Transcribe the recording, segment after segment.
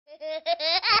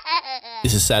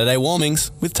This is Saturday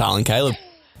Warmings with Tal and Caleb.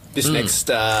 This next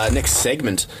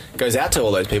segment goes out to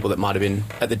all those people that might have been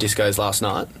at the discos last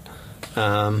night.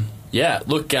 Yeah,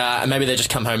 look, maybe they just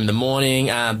come home in the morning.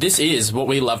 This is what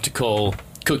we love to call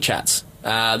Cook Chats.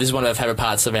 This is one of our favourite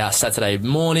parts of our Saturday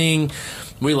morning.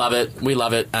 We love it.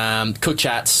 Cook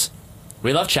Chats.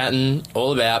 We love chatting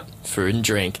all about food and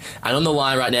drink. And on the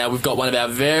line right now, we've got one of our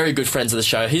very good friends of the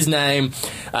show. His name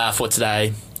for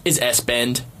today is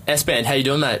S-Bend. S-Bend, how you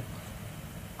doing, mate?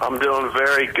 I'm doing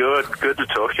very good. Good to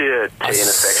talk to you, Tina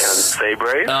Section and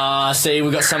Seabreeze. See,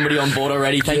 we've got somebody on board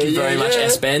already. Thank you very much,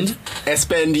 S-Bend.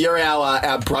 S-Bend, you're our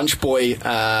brunch boy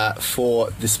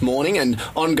for this morning and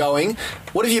ongoing.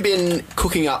 What have you been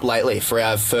cooking up lately for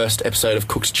our first episode of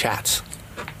Cook's Chats?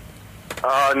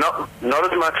 Not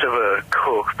as much of a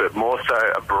cook, but more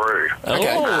so a brew.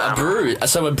 Okay. A brew.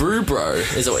 So a brew bro,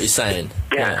 is that what you're saying?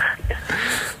 Yeah.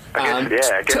 I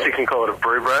guess you can call it a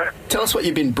brew bro. Tell us what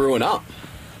you've been brewing up.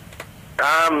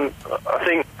 I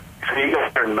think you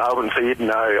guys are in Melbourne, so you'd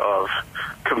know of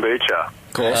kombucha.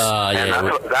 Of course. And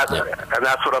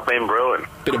that's what I've been brewing.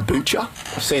 Bit of butcher.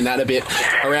 I've seen that a bit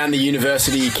around the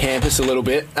university campus a little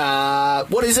bit.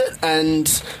 What is it and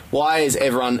why is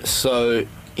everyone so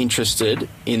interested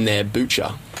in their butcher?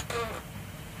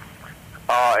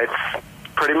 It's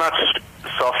pretty much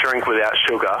soft drink without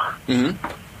sugar,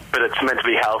 but it's meant to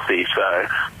be healthy, so...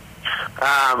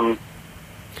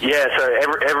 so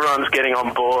everyone's getting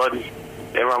on board.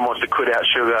 Everyone wants to quit out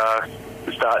sugar,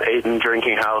 start eating,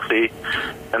 drinking healthy,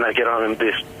 and they get on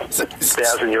this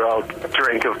 1,000-year-old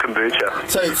drink of kombucha.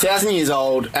 So 1,000 years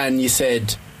old, and you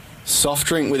said soft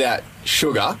drink without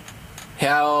sugar.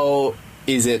 How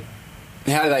is it?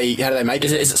 How do they make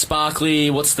it? Is it sparkly?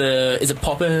 Is it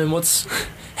popping?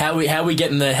 How are we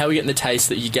getting the taste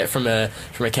that you get from a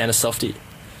can of softie?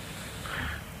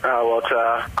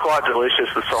 It's quite delicious,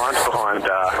 the science behind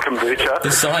kombucha.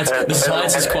 The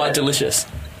science is quite delicious.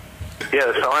 Yeah,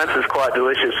 the science is quite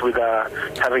delicious with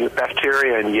having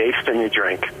bacteria and yeast in your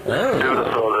drink. Oh. Who would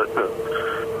have thought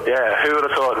who would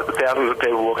have thought thousands of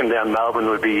people walking down Melbourne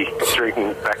would be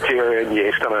drinking bacteria and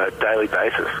yeast on a daily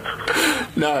basis?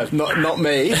 No, not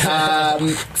me.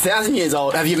 1,000 years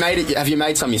old. Have you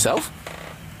made some yourself?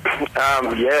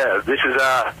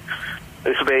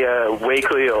 This will be a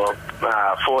weekly or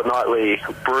fortnightly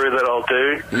brew that I'll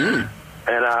do.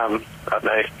 And I don't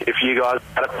know, if you guys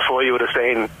had it before, you would have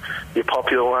seen your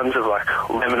popular ones of like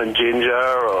lemon and ginger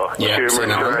or turmeric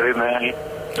right in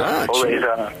there. All these.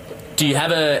 Do you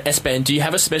have a S-Bend? Do you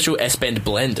have a special S-Bend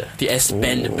blend? The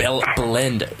S-Bend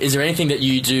blend. Is there anything that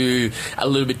you do a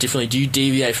little bit differently? Do you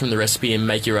deviate from the recipe and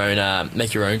make your own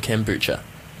kombucha?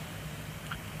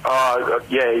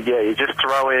 You just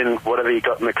throw in whatever you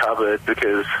got in the cupboard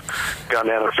because going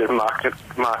down to the supermarket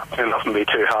can often be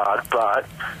too hard. But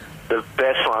the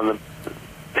best one,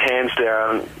 hands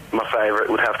down, my favourite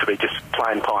would have to be just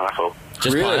plain pineapple.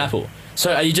 Just really? Pineapple.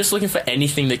 So are you just looking for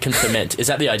anything that can ferment? Is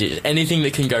that the idea? Anything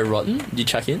that can go rotten, you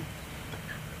chuck in?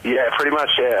 Yeah, pretty much,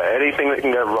 yeah. Anything that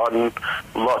can go rotten,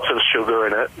 lots of sugar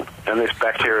in it, and this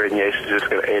bacteria and yeast is just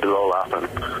going to eat it all up, and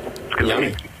it's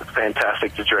going to be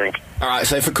fantastic to drink. All right,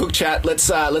 so for Cook Chat, let's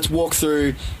walk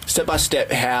through step by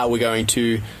step how we're going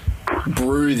to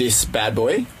brew this bad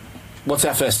boy. What's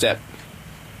our first step?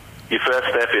 Your first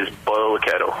step is boil the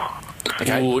kettle.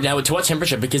 Okay. Ooh, now, to what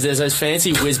temperature? Because there's those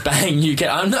fancy whiz-bang new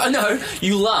kettles. I know,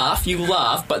 you laugh,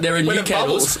 but there are new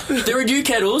kettles. There are new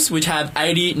kettles which have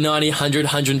 80, 90, 100,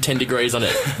 110 degrees on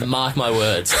it. Mark my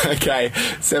words. Okay.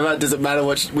 So does it matter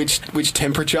which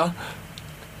temperature?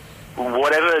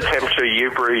 Whatever temperature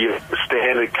you brew your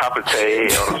standard cup of tea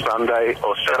on a Sunday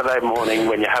or Saturday morning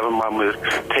when you're having one with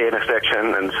Tina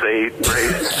Section and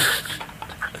Seabreeze.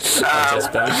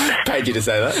 Paid you to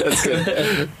say that. That's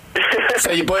good. So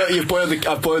I've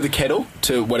boiled the kettle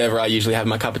to whatever I usually have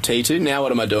my cup of tea to. Now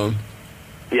what am I doing?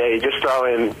 Yeah, you just throw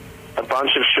in a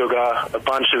bunch of sugar, a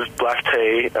bunch of black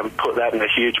tea, and put that in a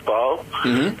huge bowl,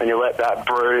 and you let that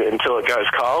brew until it goes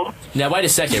cold. Now wait a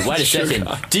second.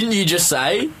 Didn't you just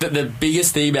say that the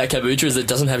biggest thing about kombucha is that it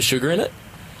doesn't have sugar in it?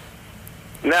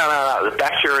 No. The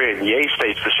bacteria and yeast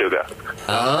eats the sugar.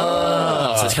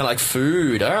 Oh, so it's kind of like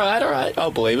food. All right.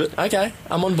 I'll believe it. Okay,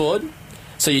 I'm on board.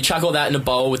 So you chuck all that in a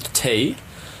bowl with the tea.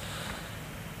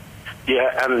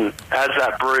 Yeah, and as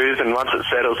that brews and once it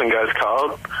settles and goes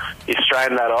cold, you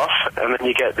strain that off, and then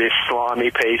you get this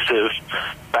slimy piece of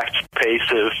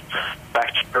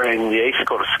bacteria and yeast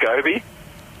called a SCOBY.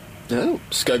 Oh,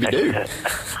 Scooby-Doo.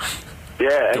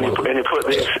 Yeah, and you put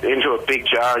this into a big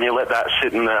jar and you let that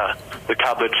sit in the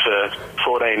cupboard for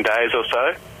 14 days or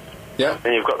so. Yeah.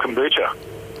 And you've got kombucha.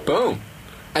 Boom.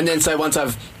 And then so once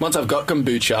I've got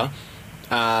kombucha,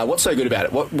 What's so good about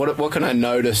it? What can I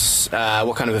notice?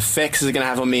 What kind of effects is it going to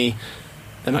have on me?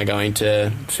 Am I going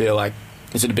to feel like,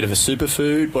 is it a bit of a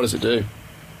superfood? What does it do?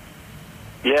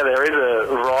 Yeah, there is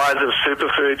a rise of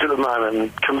superfoods at the moment,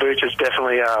 and kombucha is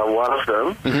definitely one of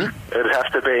them. Mm-hmm. It'd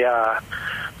have to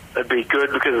be, it'd be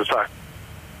good because it's like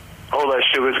all those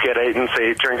sugars get eaten, so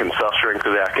you're drinking soft drinks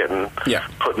without getting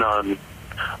putting on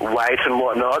weight and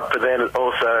whatnot. But then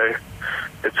also,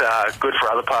 it's good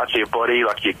for other parts of your body,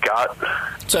 like your gut.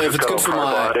 So if it's good for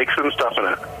probiotics and stuff in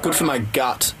it. Good for my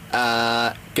gut,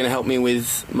 going to help me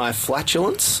with my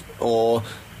flatulence, or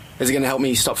is it going to help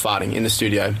me stop farting in the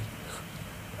studio?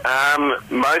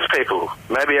 Most people,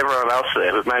 maybe everyone else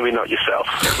there, but maybe not yourself.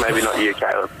 Maybe not you,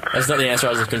 Caleb. That's not the answer I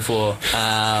was looking for.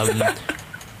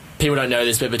 People don't know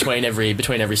this, but between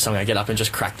every song, I get up and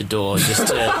just crack the door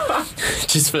just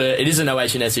for it is an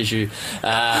OH&S issue,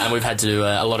 and we've had to do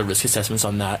a lot of risk assessments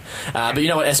on that. But you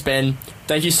know what, S-Ben,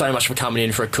 thank you so much for coming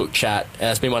in for a Cook Chat.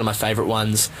 It's been one of my favourite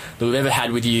ones that we've ever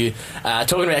had with you.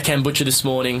 Talking about kombucha this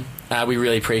morning, we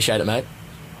really appreciate it, mate.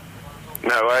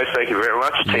 No worries, thank you very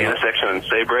much. Tina Section and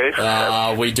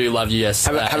Seabreeze. We do love you, yes.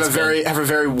 Have a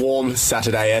very warm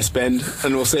Saturday, S-Ben,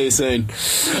 and we'll see you soon.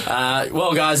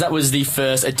 Well, guys, that was the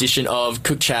first edition of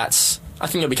Cook Chats. I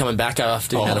think it'll be coming back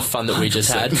after the amount of fun that we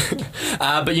just had.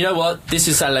 But you know what? This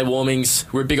is Saturday Warmings.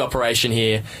 We're a big operation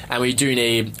here, and we do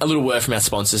need a little word from our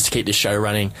sponsors to keep this show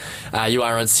running. You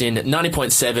are on SYN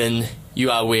 90.7. You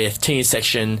are with Teen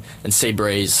Section and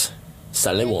Seabreeze.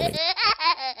 Saturday Warming.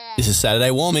 This is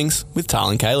Saturday Warmings with Tal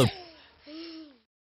and Caleb.